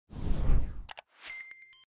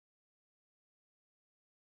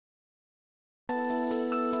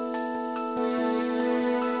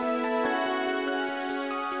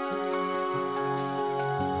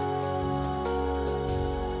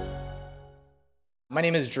My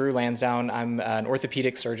name is Drew Lansdown. I'm an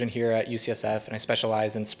orthopedic surgeon here at UCSF, and I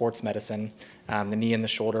specialize in sports medicine, the knee and the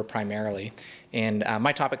shoulder primarily. And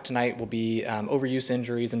my topic tonight will be overuse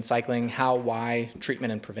injuries in cycling, how, why,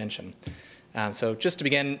 treatment, and prevention. So just to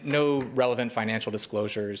begin, no relevant financial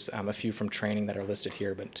disclosures, a few from training that are listed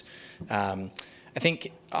here, but I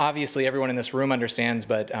think obviously everyone in this room understands,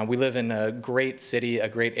 but we live in a great city, a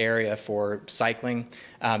great area for cycling.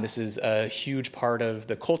 This is a huge part of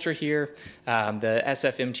the culture here. The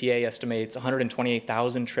SFMTA estimates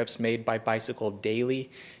 128,000 trips made by bicycle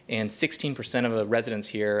daily, and 16% of the residents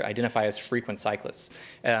here identify as frequent cyclists.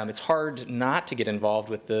 It's hard not to get involved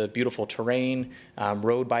with the beautiful terrain,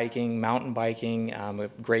 road biking, mountain biking, a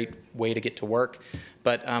great way to get to work.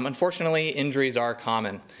 But unfortunately, injuries are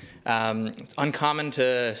common. It's uncommon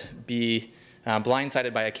to be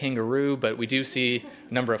blindsided by a kangaroo, but we do see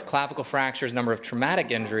a number of clavicle fractures, a number of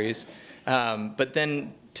traumatic injuries. But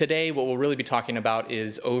then today, what we'll really be talking about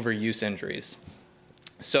is overuse injuries.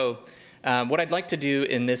 So what I'd like to do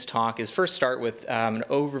in this talk is first start with an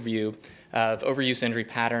overview of overuse injury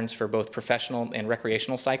patterns for both professional and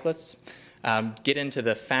recreational cyclists. Get into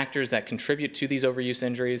the factors that contribute to these overuse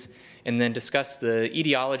injuries, and then discuss the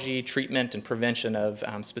etiology, treatment, and prevention of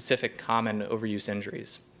specific common overuse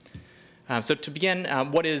injuries. So to begin,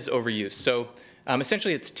 what is overuse? So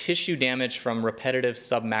essentially it's tissue damage from repetitive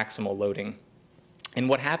submaximal loading. And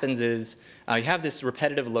what happens is you have this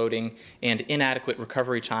repetitive loading and inadequate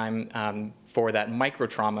recovery time for that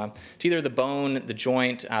microtrauma to either the bone, the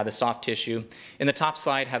joint, the soft tissue. In the top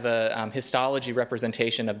slide have a histology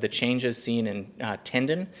representation of the changes seen in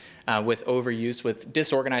tendon with overuse, with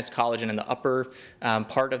disorganized collagen in the upper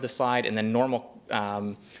part of the slide, and then normal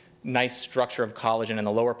nice structure of collagen in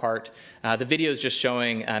the lower part. The video is just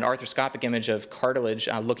showing an arthroscopic image of cartilage,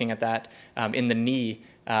 looking at that in the knee,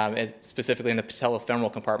 specifically in the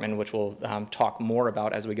patellofemoral compartment, which we'll talk more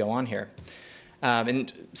about as we go on here.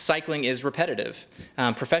 And cycling is repetitive.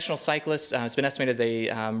 Professional cyclists, it's been estimated they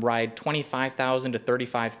ride 25,000 to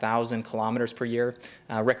 35,000 kilometers per year.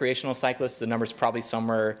 Recreational cyclists, the number's probably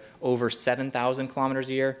somewhere over 7,000 kilometers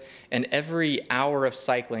a year. And every hour of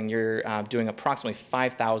cycling, you're doing approximately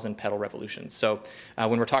 5,000 pedal revolutions. So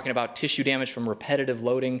when we're talking about tissue damage from repetitive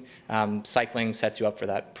loading, cycling sets you up for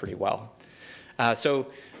that pretty well.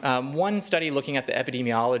 One study looking at the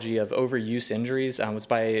epidemiology of overuse injuries was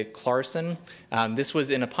by Clarkson. This was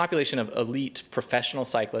in a population of elite professional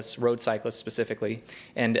cyclists, road cyclists specifically.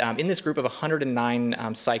 And in this group of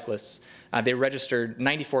 109 cyclists, they registered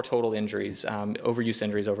 94 total injuries, overuse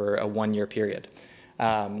injuries over a one-year period.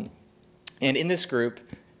 And in this group,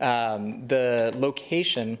 the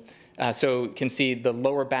location, so you can see the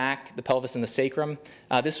lower back, the pelvis, and the sacrum.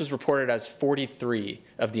 This was reported as 43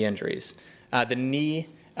 of the injuries. The knee,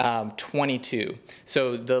 22.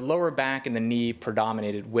 So the lower back and the knee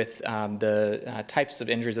predominated with the types of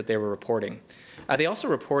injuries that they were reporting. They also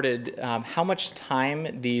reported how much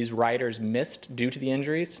time these riders missed due to the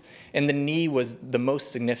injuries, and the knee was the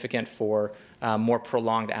most significant for more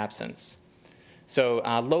prolonged absence. So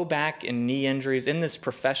low back and knee injuries in this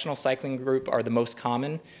professional cycling group are the most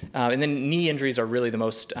common, and then knee injuries are really the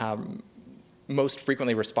most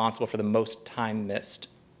frequently responsible for the most time missed.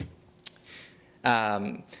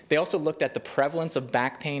 They also looked at the prevalence of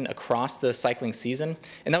back pain across the cycling season,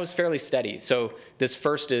 and that was fairly steady. So this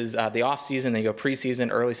first is the off season, then you go preseason,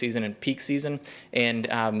 early season, and peak season, and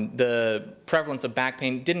the prevalence of back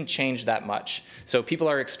pain didn't change that much. So people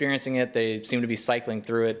are experiencing it, they seem to be cycling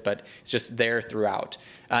through it, but it's just there throughout.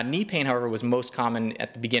 Knee pain, however, was most common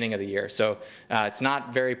at the beginning of the year. So it's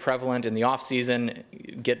not very prevalent in the off season.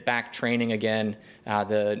 Get back training again,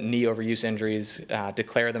 the knee overuse injuries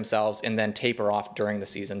declare themselves and then taper off during the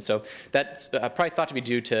season. So that's probably thought to be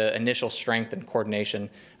due to initial strength and coordination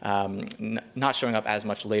not showing up as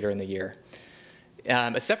much later in the year.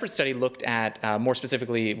 A separate study looked at, more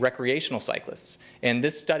specifically, recreational cyclists. And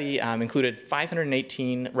this study included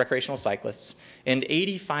 518 recreational cyclists, and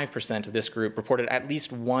 85% of this group reported at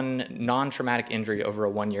least one non-traumatic injury over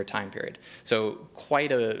a one-year time period. So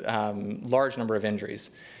quite a large number of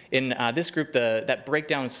injuries. In this group, that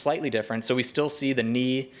breakdown is slightly different. So we still see the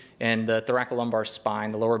knee and the thoracolumbar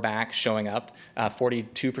spine, the lower back, showing up.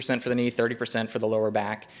 42% for the knee, 30% for the lower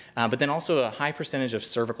back, but then also a high percentage of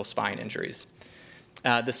cervical spine injuries.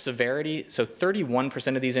 The severity, so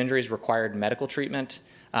 31% of these injuries required medical treatment.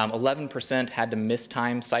 11% had to miss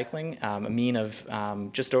time cycling, a mean of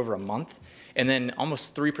just over a month. And then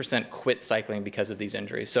almost 3% quit cycling because of these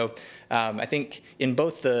injuries. So I think in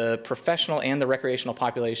both the professional and the recreational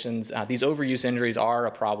populations, these overuse injuries are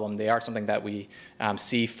a problem. They are something that we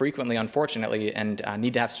see frequently, unfortunately, and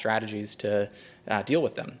need to have strategies to deal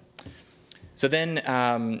with them. So then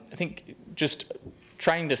I think just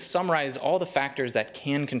trying to summarize all the factors that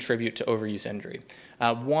can contribute to overuse injury.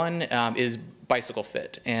 One is bicycle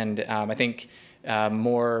fit, and I think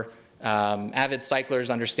more avid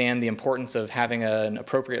cyclers understand the importance of having an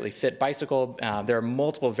appropriately fit bicycle. There are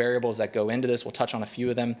multiple variables that go into this. We'll touch on a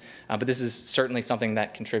few of them, but this is certainly something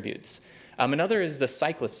that contributes. Another is the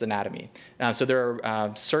cyclist's anatomy. So there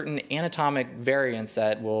are certain anatomic variants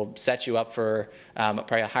that will set you up for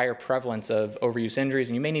probably a higher prevalence of overuse injuries,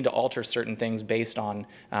 and you may need to alter certain things based on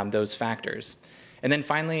those factors. And then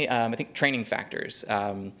finally, I think training factors,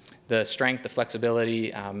 the strength, the flexibility,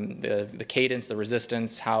 the cadence, the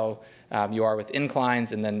resistance, how you are with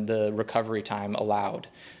inclines, and then the recovery time allowed.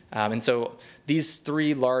 And so these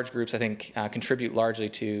three large groups, I think, contribute largely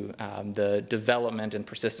to the development and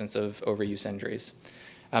persistence of overuse injuries.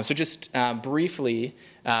 So just briefly,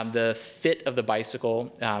 the fit of the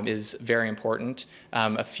bicycle is very important.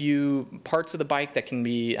 A few parts of the bike that can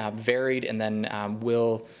be varied, and then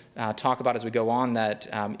we'll talk about as we go on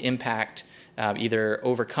that impact either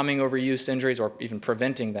overcoming overuse injuries or even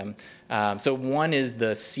preventing them. So one is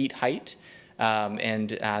the seat height.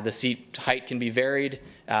 And the seat height can be varied,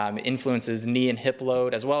 influences knee and hip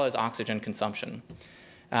load, as well as oxygen consumption.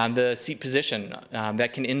 The seat position,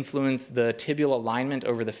 that can influence the tibial alignment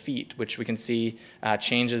over the feet, which we can see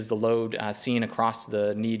changes the load seen across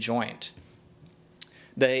the knee joint.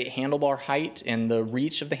 The handlebar height and the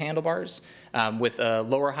reach of the handlebars. With a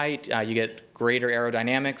lower height, you get greater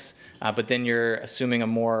aerodynamics, but then you're assuming a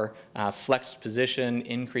more flexed position,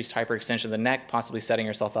 increased hyperextension of the neck, possibly setting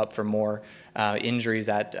yourself up for more injuries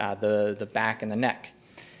at the back and the neck.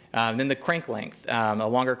 Then the crank length, a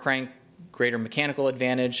longer crank, greater mechanical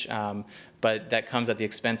advantage, but that comes at the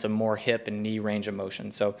expense of more hip and knee range of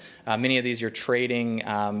motion. So many of these you're trading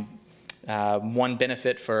one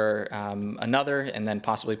benefit for another, and then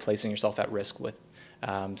possibly placing yourself at risk with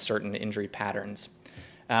certain injury patterns.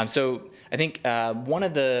 So I think one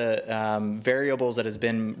of the variables that has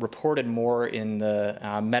been reported more in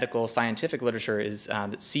the medical scientific literature is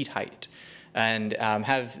the seat height. And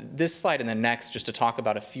have this slide and the next just to talk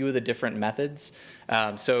about a few of the different methods.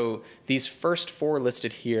 So these first four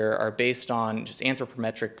listed here are based on just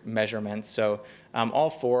anthropometric measurements. So all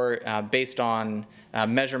four based on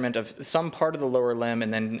measurement of some part of the lower limb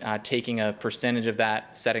and then taking a percentage of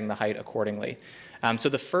that, setting the height accordingly. So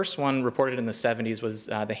the first one reported in the 70s was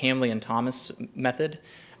the Hamley and Thomas method.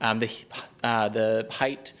 The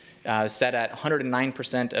height set at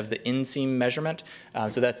 109% of the inseam measurement.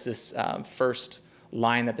 So that's this first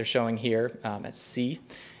line that they're showing here as C.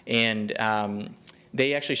 And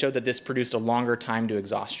they actually showed that this produced a longer time to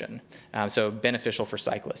exhaustion, so beneficial for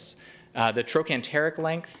cyclists. The trochanteric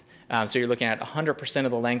length, so you're looking at 100%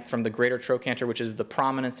 of the length from the greater trochanter, which is the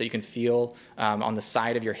prominence that you can feel on the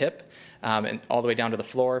side of your hip, and all the way down to the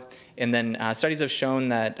floor. And then studies have shown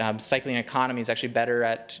that cycling economy is actually better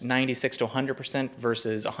at 96 to 100%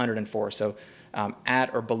 versus 104. So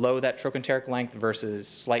at or below that trochanteric length versus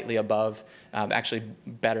slightly above, actually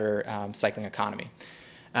better cycling economy.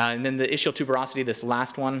 And then the ischial tuberosity, this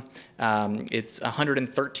last one, it's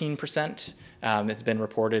 113%. It's been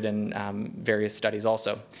reported in various studies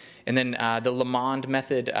also. And then the Lamond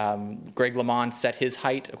method, Greg Lamond set his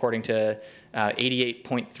height according to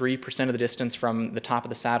 88.3% of the distance from the top of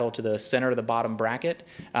the saddle to the center of the bottom bracket.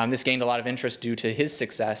 This gained a lot of interest due to his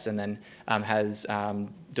success, and then has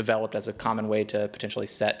developed as a common way to potentially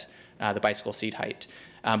set the bicycle seat height.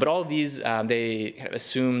 But all of these, they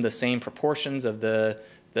assume the same proportions of the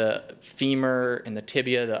femur and the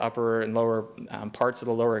tibia, the upper and lower parts of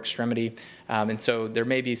the lower extremity. And so there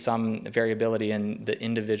may be some variability in the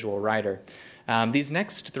individual rider. These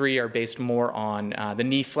next three are based more on the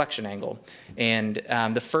knee flexion angle. And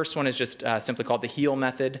the first one is just simply called the heel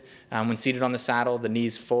method. When seated on the saddle, the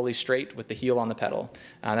knees fully straight with the heel on the pedal.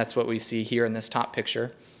 That's what we see here in this top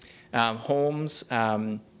picture. Holmes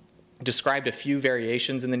described a few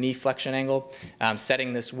variations in the knee flexion angle,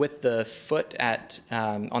 setting this with the foot at,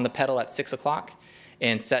 on the pedal at 6 o'clock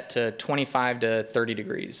and set to 25 to 30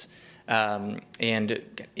 degrees. And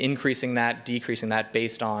increasing that, decreasing that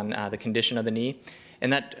based on the condition of the knee.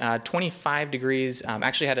 And that 25 degrees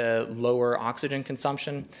actually had a lower oxygen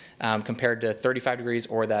consumption compared to 35 degrees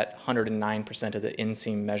or that 109% of the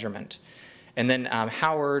inseam measurement. And then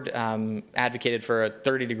Howard advocated for a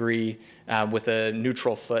 30-degree with a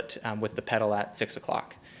neutral foot with the pedal at 6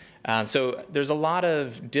 o'clock. So there's a lot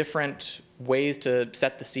of different ways to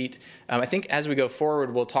set the seat. I think as we go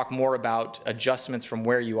forward, we'll talk more about adjustments from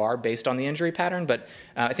where you are based on the injury pattern. But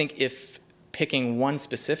I think if picking one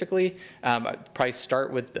specifically, I'd probably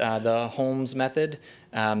start with the Holmes method.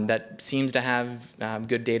 That seems to have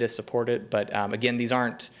good data support it, but again, these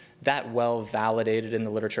aren't that well validated in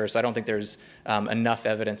the literature, so I don't think there's enough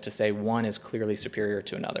evidence to say one is clearly superior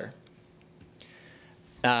to another.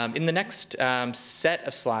 In the next set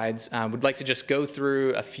of slides, we'd like to just go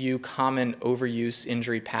through a few common overuse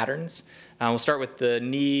injury patterns. We'll start with the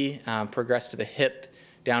knee, progress to the hip,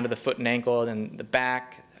 down to the foot and ankle, then the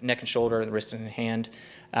back, neck and shoulder, the wrist and hand.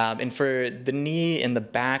 And for the knee and the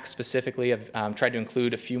back specifically, I've tried to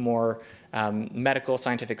include a few more medical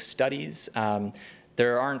scientific studies.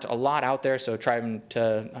 There aren't a lot out there, so trying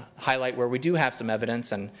to highlight where we do have some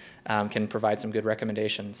evidence and can provide some good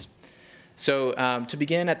recommendations. So to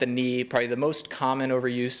begin at the knee, probably the most common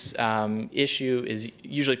overuse issue is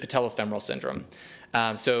usually patellofemoral syndrome.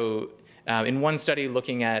 In one study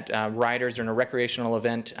looking at riders during a recreational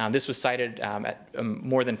event, this was cited at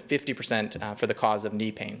more than 50% for the cause of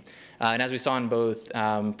knee pain. And as we saw in both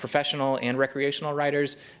professional and recreational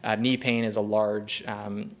riders, knee pain is a large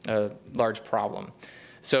problem.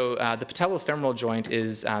 So the patellofemoral joint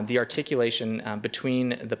is the articulation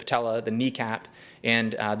between the patella, the kneecap,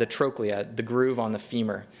 and the trochlea, the groove on the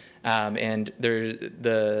femur. And there's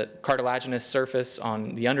the cartilaginous surface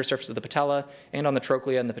on the undersurface of the patella and on the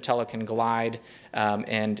trochlea, and the patella can glide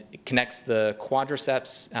and connects the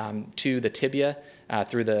quadriceps to the tibia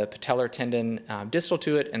through the patellar tendon distal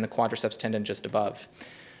to it and the quadriceps tendon just above.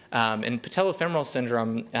 And patellofemoral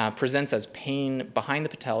syndrome presents as pain behind the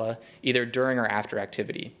patella either during or after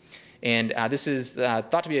activity. And this is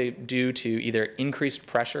thought to be due to either increased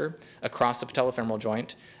pressure across the patellofemoral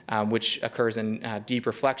joint, which occurs in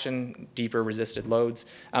deeper flexion, deeper resisted loads,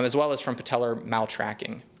 as well as from patellar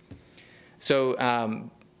maltracking. So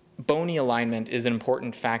bony alignment is an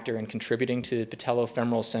important factor in contributing to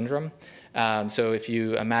patellofemoral syndrome. So if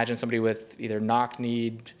you imagine somebody with either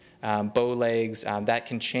knock-kneed, bow legs, that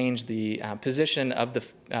can change the position of the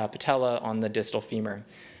patella on the distal femur.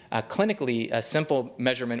 Clinically, a simple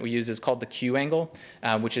measurement we use is called the Q angle,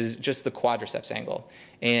 which is just the quadriceps angle.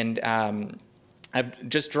 And I've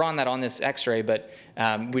just drawn that on this x-ray, but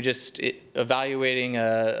evaluating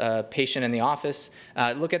a patient in the office,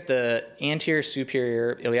 look at the anterior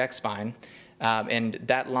superior iliac spine, and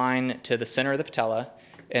that line to the center of the patella,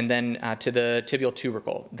 and then to the tibial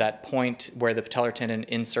tubercle, that point where the patellar tendon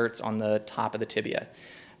inserts on the top of the tibia.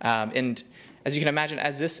 And as you can imagine,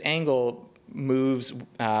 as this angle moves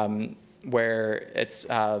where it's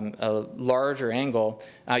a larger angle,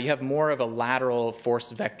 you have more of a lateral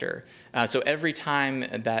force vector. So every time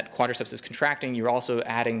that quadriceps is contracting, you're also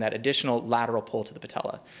adding that additional lateral pull to the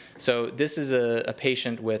patella. So this is a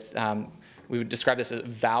patient with, we would describe this as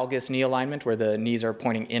valgus knee alignment, where the knees are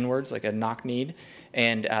pointing inwards like a knock-kneed,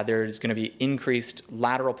 and there's going to be increased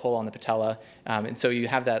lateral pull on the patella. And so you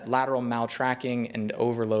have that lateral maltracking and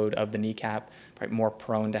overload of the kneecap, probably more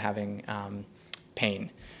prone to having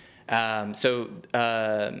pain.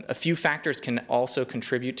 A few factors can also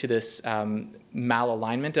contribute to this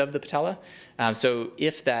malalignment of the patella. So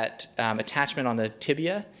if that attachment on the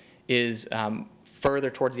tibia is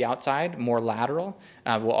further towards the outside, more lateral,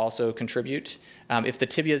 will also contribute. If the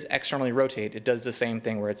tibias externally rotate, it does the same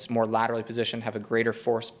thing where it's more laterally positioned, have a greater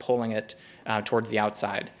force pulling it towards the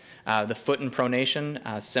outside. The foot in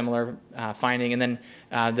pronation, similar finding. And then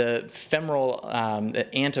the femoral, the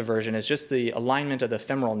anteversion is just the alignment of the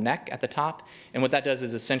femoral neck at the top. And what that does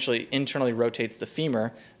is essentially internally rotates the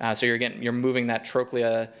femur. So you're moving that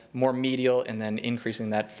trochlea more medial and then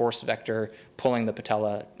increasing that force vector, pulling the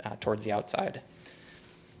patella towards the outside.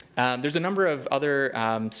 There's a number of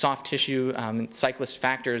other soft tissue cyclist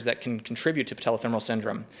factors that can contribute to patellofemoral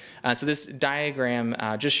syndrome. So this diagram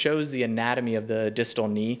just shows the anatomy of the distal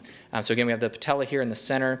knee. So again, we have the patella here in the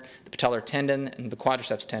center, the patellar tendon, and the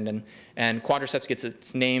quadriceps tendon. And quadriceps gets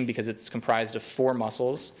its name because it's comprised of 4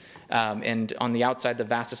 muscles. And on the outside, the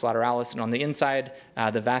vastus lateralis, and on the inside,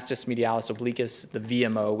 the vastus medialis obliquus, the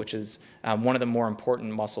VMO, which is one of the more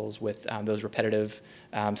important muscles with those repetitive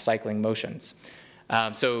cycling motions.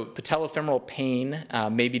 So patellofemoral pain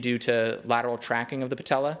may be due to lateral tracking of the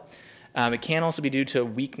patella. It can also be due to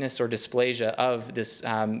weakness or dysplasia of this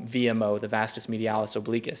VMO, the vastus medialis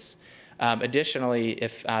obliquus. Additionally,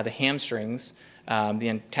 if the hamstrings, the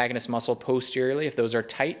antagonist muscle posteriorly, if those are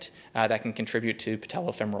tight, that can contribute to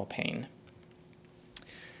patellofemoral pain.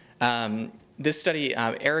 This study,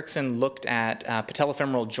 Erickson looked at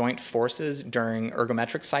patellofemoral joint forces during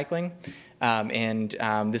ergometric cycling.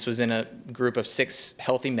 This was in a group of 6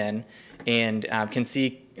 healthy men, and can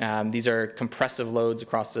see these are compressive loads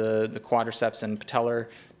across the quadriceps and patellar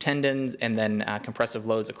tendons, and then compressive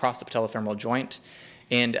loads across the patellofemoral joint.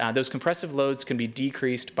 And those compressive loads can be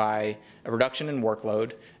decreased by a reduction in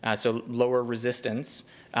workload, so lower resistance,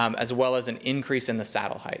 as well as an increase in the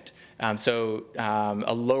saddle height.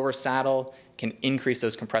 A lower saddle can increase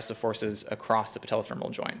those compressive forces across the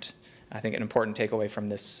patellofemoral joint. I think an important takeaway from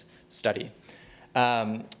this study.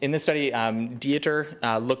 In this study,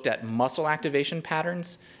 Dieter looked at muscle activation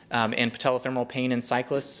patterns and patellofemoral pain in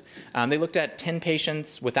cyclists. They looked at 10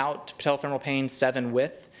 patients without patellofemoral pain, 7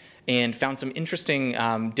 with, and found some interesting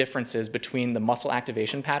differences between the muscle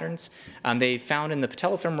activation patterns. They found in the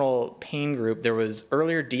patellofemoral pain group there was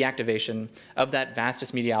earlier deactivation of that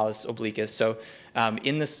vastus medialis obliquus. So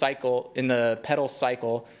in the pedal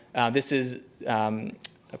cycle, this is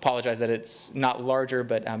apologize that it's not larger,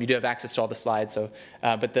 but you do have access to all the slides. So,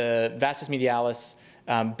 but the vastus medialis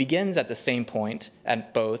begins at the same point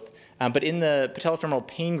at both, but in the patellofemoral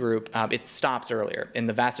pain group, it stops earlier, and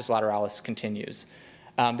the vastus lateralis continues.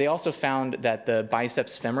 They also found that the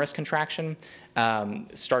biceps femoris contraction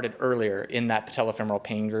started earlier in that patellofemoral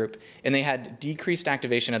pain group, and they had decreased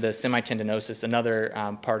activation of the semitendinosus, another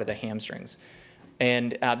part of the hamstrings.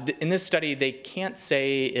 And in this study, they can't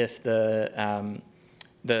say if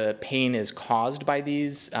the pain is caused by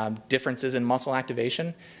these differences in muscle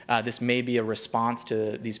activation. This may be a response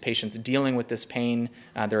to these patients dealing with this pain.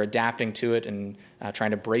 They're adapting to it and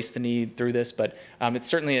trying to brace the knee through this, but it's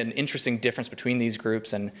certainly an interesting difference between these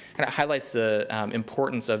groups and kind of highlights the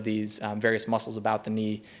importance of these various muscles about the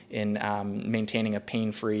knee in maintaining a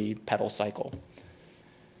pain-free pedal cycle.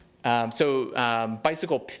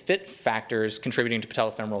 Bicycle fit factors contributing to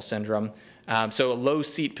patellofemoral syndrome. So a low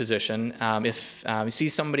seat position, if you see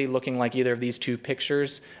somebody looking like either of these two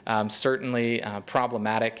pictures, certainly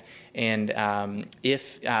problematic. And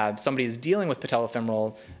if somebody is dealing with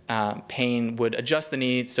patellofemoral pain, would adjust the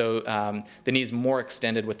knee so the knee is more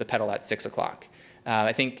extended with the pedal at 6 o'clock.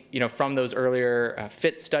 I think from those earlier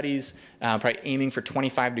fit studies, probably aiming for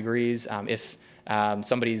 25 degrees. If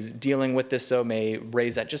somebody's dealing with this, so may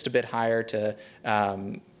raise that just a bit higher to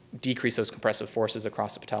decrease those compressive forces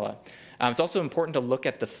across the patella. It's also important to look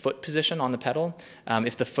at the foot position on the pedal.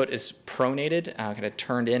 If the foot is pronated, kind of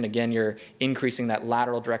turned in, again, you're increasing that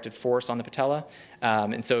lateral directed force on the patella.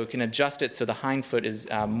 And so you can adjust it so the hind foot is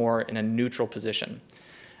more in a neutral position.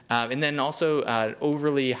 And then also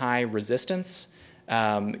overly high resistance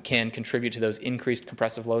can contribute to those increased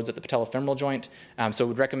compressive loads at the patellofemoral joint. So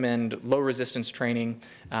would recommend low resistance training,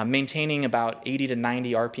 maintaining about 80 to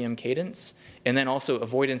 90 RPM cadence, and then also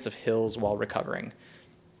avoidance of hills while recovering.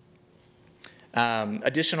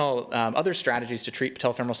 Additional other strategies to treat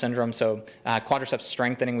patellofemoral syndrome, so quadriceps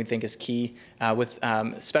strengthening we think is key, with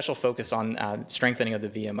special focus on strengthening of the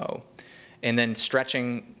VMO. And then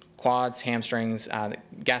stretching quads, hamstrings, the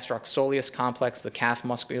gastrocsoleus complex, the calf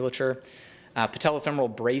musculature.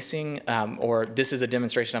 Patellofemoral bracing, or this is a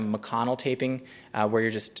demonstration of McConnell taping, where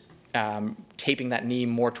you're just taping that knee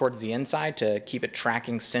more towards the inside to keep it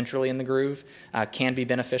tracking centrally in the groove, can be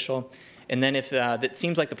beneficial. And then if it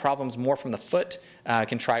seems like the problem's more from the foot,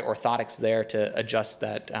 can try orthotics there to adjust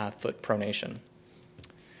that foot pronation.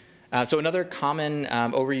 So another common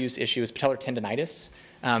overuse issue is patellar tendinitis.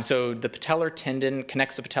 So the patellar tendon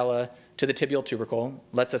connects the patella to the tibial tubercle,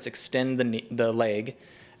 lets us extend the leg,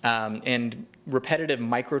 and repetitive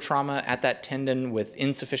microtrauma at that tendon with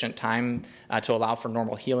insufficient time to allow for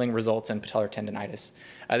normal healing results in patellar tendinitis.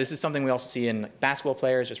 This is something we also see in basketball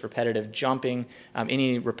players, just repetitive jumping.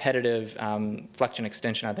 Any repetitive flexion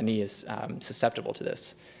extension of the knee is susceptible to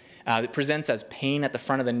this. It presents as pain at the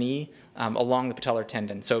front of the knee along the patellar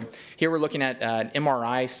tendon. So here we're looking at an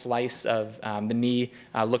MRI slice of the knee,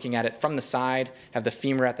 looking at it from the side, have the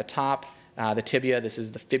femur at the top, the tibia, this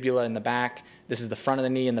is the fibula in the back, this is the front of the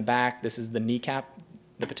knee in the back, this is the kneecap,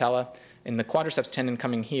 the patella, and the quadriceps tendon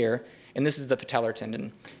coming here, and this is the patellar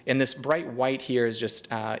tendon. And this bright white here is just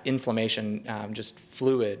inflammation, just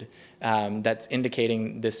fluid, that's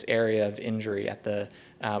indicating this area of injury at the,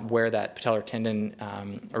 where that patellar tendon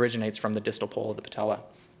originates from the distal pole of the patella.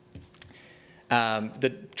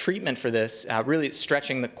 The treatment for this, really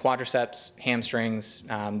stretching the quadriceps, hamstrings,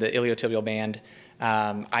 the iliotibial band,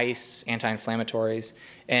 ice, anti-inflammatories,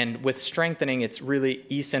 and with strengthening, it's really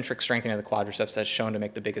eccentric strengthening of the quadriceps that's shown to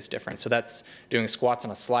make the biggest difference. So that's doing squats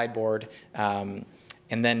on a slide board, and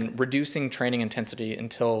then reducing training intensity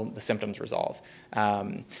until the symptoms resolve.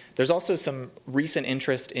 There's also some recent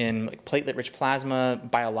interest in platelet-rich plasma,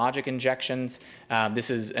 biologic injections.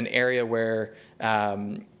 This is an area where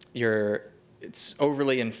it's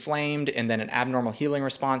overly inflamed and then an abnormal healing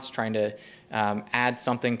response, trying to add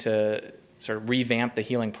something to sort of revamp the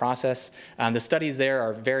healing process. The studies there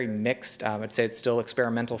are very mixed. I'd say it's still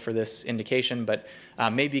experimental for this indication, but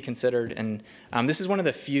may be considered. And this is one of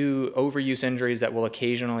the few overuse injuries that will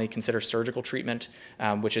occasionally consider surgical treatment,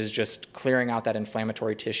 which is just clearing out that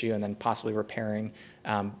inflammatory tissue and then possibly repairing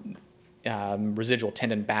residual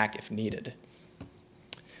tendon back if needed.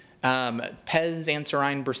 Pes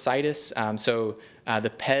anserine bursitis. The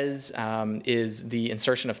pes is the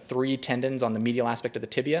insertion of 3 tendons on the medial aspect of the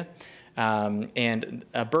tibia. And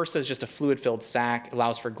bursa is just a fluid-filled sac,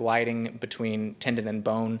 allows for gliding between tendon and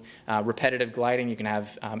bone. Repetitive gliding, you can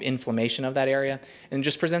have inflammation of that area, and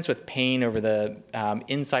just presents with pain over the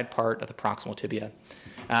inside part of the proximal tibia.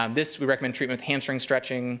 This, we recommend treatment with hamstring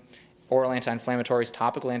stretching, oral anti-inflammatories,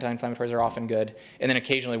 topical anti-inflammatories are often good, and then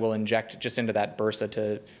occasionally we'll inject just into that bursa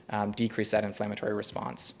to decrease that inflammatory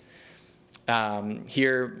response.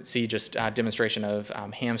 Here, see just demonstration of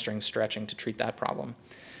hamstring stretching to treat that problem.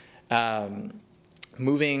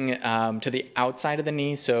 Moving to the outside of the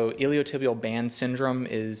knee, so iliotibial band syndrome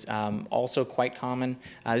is also quite common.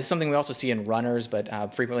 This is something we also see in runners,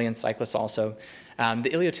 but frequently in cyclists also. The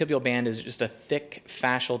iliotibial band is just a thick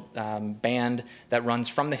fascial band that runs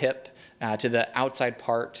from the hip to the outside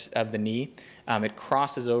part of the knee. It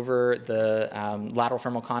crosses over the lateral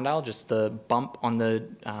femoral condyle, just the bump on the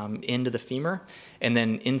end of the femur, and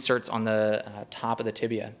then inserts on the top of the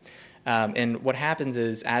tibia. And what happens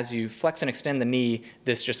is, as you flex and extend the knee,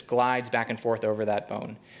 this just glides back and forth over that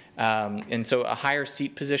bone. And so a higher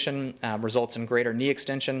seat position results in greater knee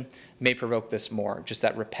extension, may provoke this more, just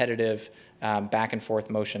that repetitive back and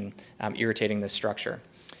forth motion irritating this structure.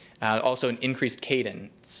 Also, an increased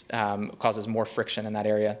cadence causes more friction in that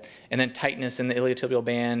area. And then tightness in the iliotibial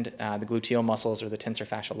band, the gluteal muscles, or the tensor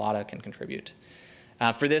fascia lata can contribute.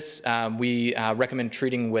 For this, we recommend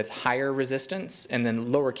treating with higher resistance and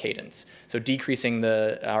then lower cadence, so decreasing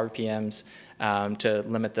the RPMs to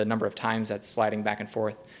limit the number of times that's sliding back and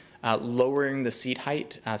forth. Lowering the seat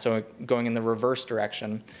height, so going in the reverse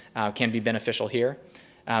direction, can be beneficial here.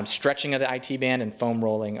 Stretching of the IT band and foam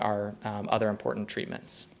rolling are other important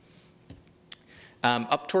treatments.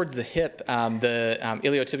 Up towards the hip, the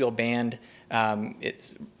iliotibial band,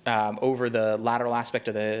 it's over the lateral aspect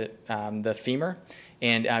of the femur,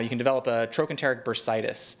 and you can develop a trochanteric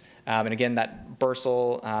bursitis. And again, that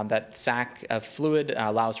bursal, that sac of fluid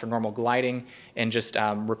allows for normal gliding, and just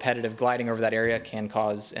repetitive gliding over that area can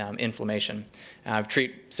cause inflammation.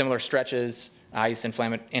 Treat similar stretches, ice,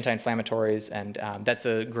 anti-inflammatories, and that's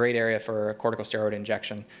a great area for corticosteroid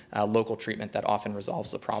injection, local treatment that often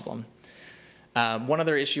resolves the problem. One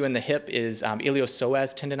other issue in the hip is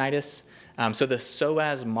iliopsoas tendinitis. So the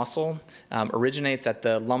psoas muscle originates at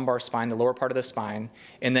the lumbar spine, the lower part of the spine,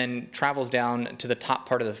 and then travels down to the top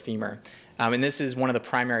part of the femur. And this is one of the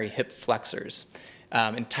primary hip flexors.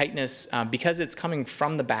 And tightness, because it's coming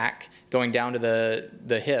from the back, going down to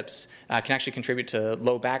the hips, can actually contribute to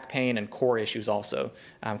low back pain and core issues also,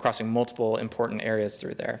 crossing multiple important areas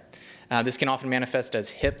through there. This can often manifest as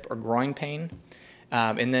hip or groin pain.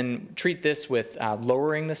 And then treat this with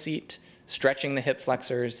lowering the seat, stretching the hip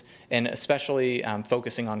flexors, and especially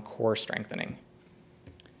focusing on core strengthening.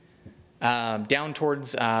 Down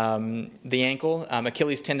towards the ankle,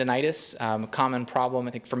 Achilles tendinitis, a common problem,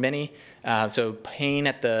 I think, for many. So pain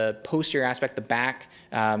at the posterior aspect, the back,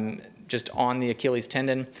 just on the Achilles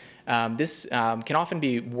tendon. This can often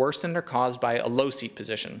be worsened or caused by a low seat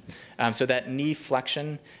position. So that knee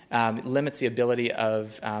flexion limits the ability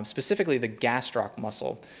of specifically the gastroc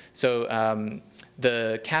muscle. So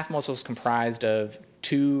the calf muscle is comprised of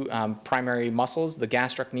 2 primary muscles, the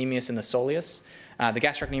gastrocnemius and the soleus. The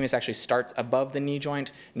gastrocnemius actually starts above the knee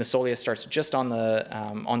joint, and the soleus starts just on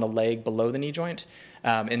the leg below the knee joint.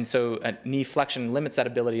 And so knee flexion limits that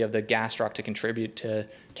ability of the gastroc to contribute to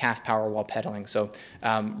calf power while pedaling. So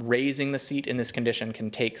raising the seat in this condition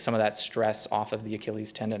can take some of that stress off of the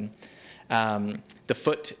Achilles tendon. The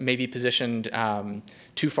foot may be positioned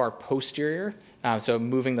too far posterior, so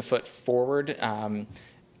moving the foot forward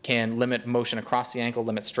can limit motion across the ankle,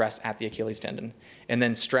 limit stress at the Achilles tendon. And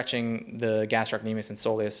then stretching the gastrocnemius and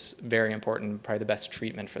soleus, very important, probably the best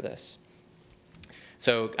treatment for this.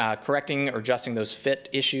 So correcting or adjusting those fit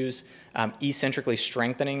issues, eccentrically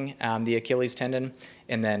strengthening the Achilles tendon,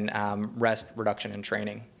 and then rest, reduction, and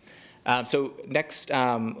training. So next,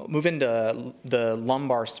 move into the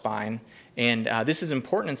lumbar spine. And this is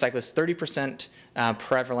important in cyclists, 30%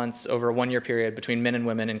 prevalence over a 1-year period between men and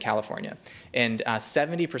women in California. And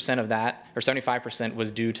 70% of that, or 75%, was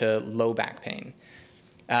due to low back pain.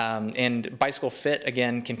 And bicycle fit,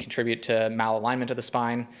 again, can contribute to malalignment of the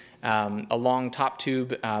spine. A long top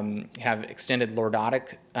tube have extended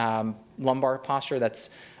lordotic lumbar posture that's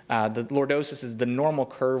The lordosis is the normal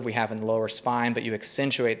curve we have in the lower spine, but you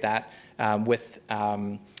accentuate that with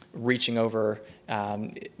reaching over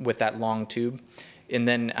with that long tube. And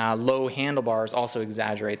then low handlebars also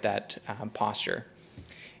exaggerate that posture.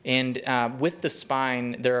 And with the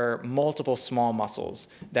spine, there are multiple small muscles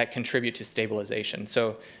that contribute to stabilization.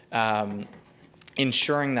 So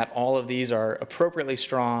ensuring that all of these are appropriately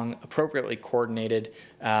strong, appropriately coordinated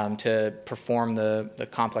to perform the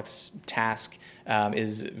complex task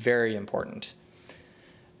is very important.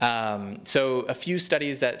 So a few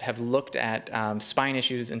studies that have looked at spine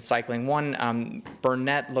issues in cycling. One,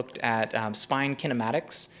 Burnett looked at spine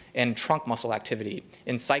kinematics and trunk muscle activity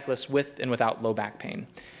in cyclists with and without low back pain.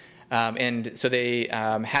 And so they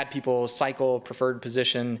had people cycle preferred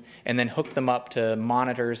position and then hooked them up to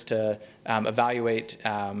monitors to evaluate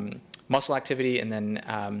muscle activity. And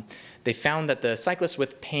then they found that the cyclists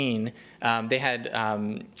with pain, they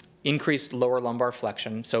had increased lower lumbar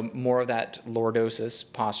flexion, so more of that lordosis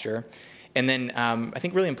posture. And then I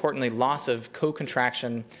think really importantly, loss of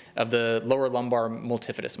co-contraction of the lower lumbar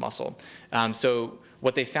multifidus muscle. So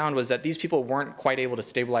what they found was that these people weren't quite able to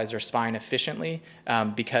stabilize their spine efficiently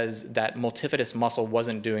because that multifidus muscle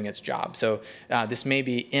wasn't doing its job. So this may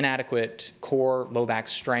be inadequate core low back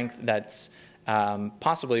strength that's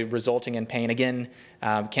possibly resulting in pain. Again,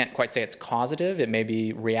 can't quite say it's causative. It may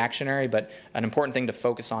be reactionary, but an important thing to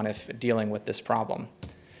focus on if dealing with this problem.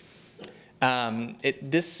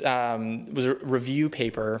 This was a review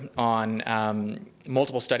paper on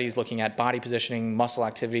multiple studies looking at body positioning, muscle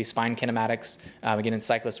activity, spine kinematics, again in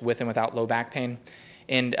cyclists with and without low back pain.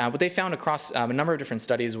 And what they found across a number of different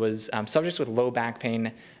studies was subjects with low back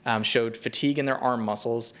pain showed fatigue in their arm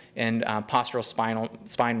muscles and postural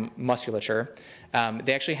spine musculature.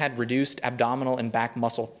 They actually had reduced abdominal and back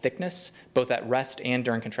muscle thickness, both at rest and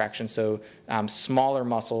during contraction. So smaller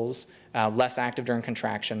muscles, less active during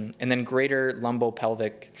contraction, and then greater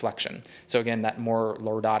lumbopelvic flexion. So again, that more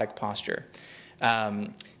lordotic posture.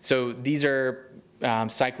 So these are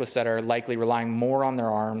cyclists that are likely relying more on their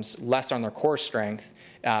arms, less on their core strength,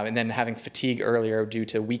 and then having fatigue earlier due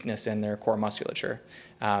to weakness in their core musculature.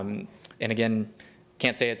 And again,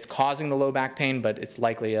 can't say it's causing the low back pain, but it's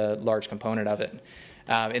likely a large component of it.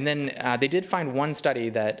 And then they did find one study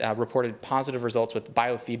that reported positive results with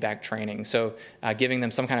biofeedback training. So giving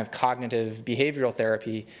them some kind of cognitive behavioral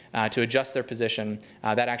therapy to adjust their position,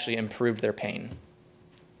 that actually improved their pain.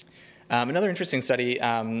 Another interesting study,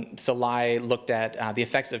 Salai looked at the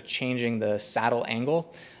effects of changing the saddle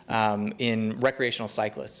angle in recreational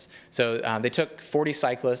cyclists. So they took 40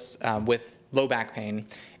 cyclists with low back pain,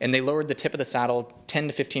 and they lowered the tip of the saddle 10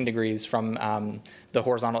 to 15 degrees from the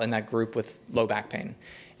horizontal in that group with low back pain.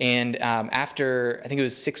 And after, I think it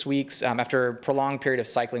was 6 weeks, after a prolonged period of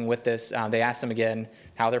cycling with this, they asked them again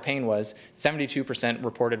how their pain was. 72%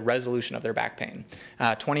 reported resolution of their back pain.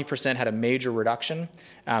 20% had a major reduction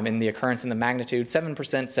in the occurrence and the magnitude.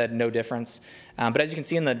 7% said no difference. But as you can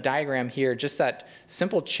see in the diagram here, just that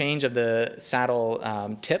simple change of the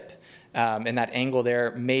saddle tip and that angle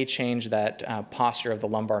there may change that posture of the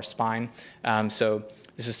lumbar spine. So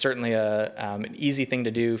this is certainly an easy thing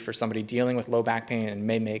to do for somebody dealing with low back pain and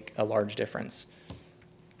may make a large difference.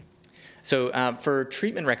 So for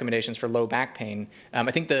treatment recommendations for low back pain,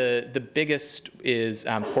 I think the biggest is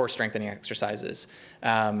core strengthening exercises.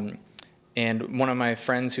 And one of my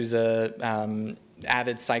friends who's a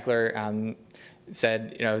avid cycler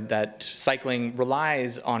said, that cycling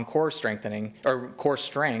relies on core strengthening or core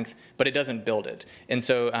strength, but it doesn't build it. And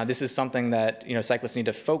so this is something that cyclists need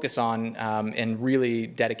to focus on and really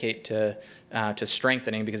dedicate to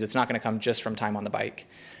strengthening, because it's not going to come just from time on the bike.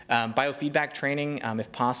 Biofeedback training,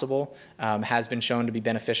 if possible, has been shown to be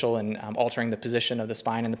beneficial in altering the position of the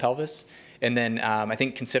spine and the pelvis. And then I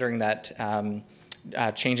think considering that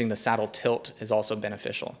changing the saddle tilt is also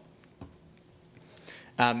beneficial.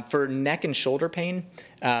 For neck and shoulder pain,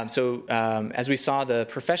 as we saw, the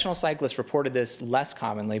professional cyclists reported this less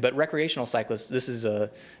commonly, but recreational cyclists, this is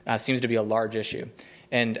seems to be a large issue.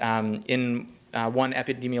 And in one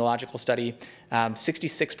epidemiological study,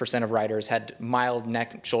 66% of riders had mild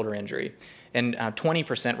neck shoulder injury, and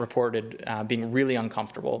 20% reported being really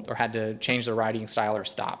uncomfortable or had to change their riding style or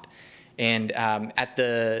stop. And at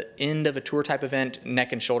the end of a tour type event,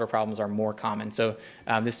 neck and shoulder problems are more common. So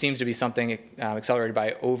this seems to be something accelerated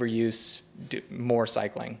by overuse, more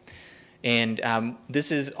cycling. And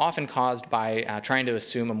this is often caused by trying to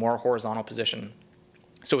assume a more horizontal position.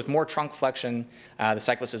 So with more trunk flexion, the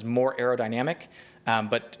cyclist is more aerodynamic,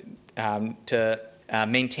 but to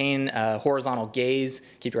maintain a horizontal gaze,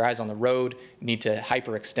 keep your eyes on the road, you need to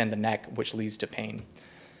hyperextend the neck, which leads to pain.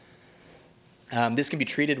 This can be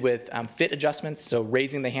treated with fit adjustments, so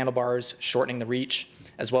raising the handlebars, shortening the reach,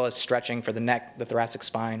 as well as stretching for the neck, the thoracic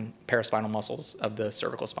spine, paraspinal muscles of the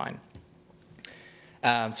cervical spine.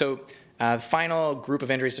 The final group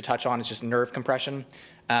of injuries to touch on is just nerve compression.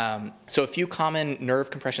 So a few common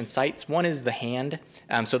nerve compression sites. One is the hand.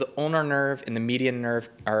 So the ulnar nerve and the median nerve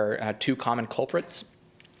are two common culprits.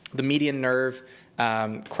 The median nerve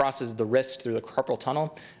crosses the wrist through the carpal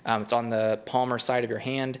tunnel. It's on the palmar side of your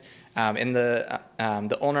hand. And the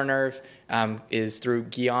ulnar nerve is through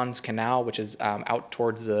Guillen's canal, which is out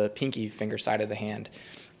towards the pinky finger side of the hand.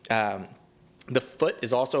 The foot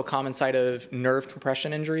is also a common site of nerve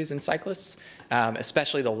compression injuries in cyclists,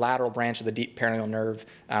 especially the lateral branch of the deep peroneal nerve,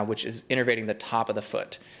 which is innervating the top of the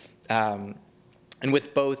foot. And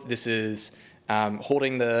with both, this is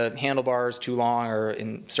holding the handlebars too long or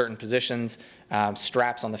in certain positions,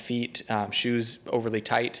 straps on the feet, shoes overly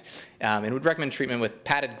tight, and would recommend treatment with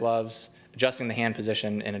padded gloves, adjusting the hand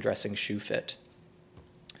position, and addressing shoe fit.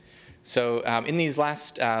 So in these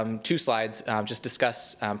last two slides, just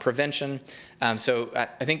discuss prevention. I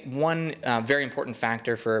think one very important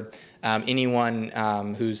factor for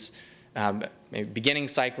anyone who's maybe beginning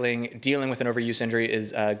cycling, dealing with an overuse injury,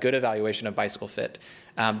 is a good evaluation of bicycle fit.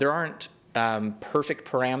 There aren't perfect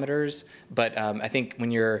parameters, but I think when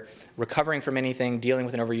you're recovering from anything, dealing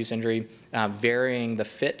with an overuse injury, varying the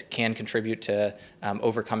fit can contribute to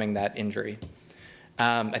overcoming that injury.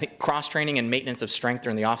 I think cross-training and maintenance of strength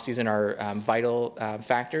during the off-season are vital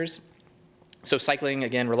factors. So cycling,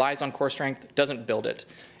 again, relies on core strength, doesn't build it,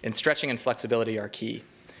 and stretching and flexibility are key.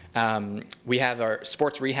 We have our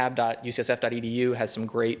sportsrehab.ucsf.edu has some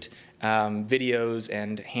great videos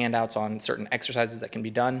and handouts on certain exercises that can be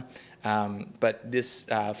done, but this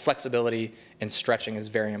flexibility and stretching is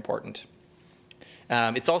very important.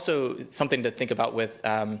 It's also something to think about with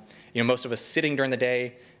most of us sitting during the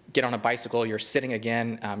day. Get on a bicycle, you're sitting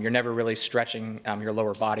again, you're never really stretching your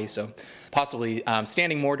lower body, so possibly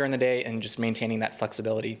standing more during the day and just maintaining that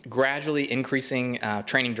flexibility. Gradually increasing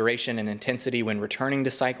training duration and intensity when returning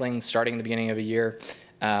to cycling, starting at the beginning of a year.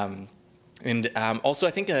 Also,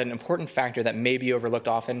 I think an important factor that may be overlooked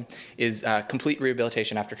often is complete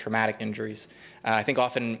rehabilitation after traumatic injuries. I think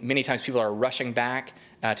often, many times people are rushing back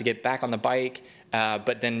to get back on the bike,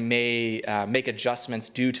 but then may make adjustments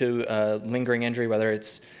due to a lingering injury, whether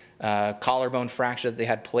it's collarbone fracture that they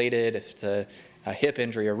had plated, if it's a hip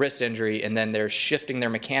injury, a wrist injury, and then they're shifting their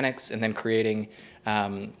mechanics and then creating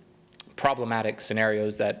problematic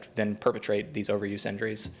scenarios that then perpetrate these overuse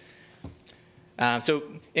injuries. So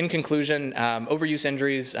in conclusion, overuse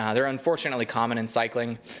injuries, they're unfortunately common in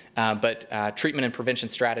cycling, but treatment and prevention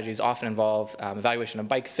strategies often involve evaluation of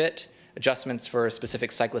bike fit, adjustments for a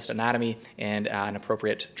specific cyclist anatomy, and an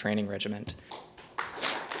appropriate training regimen.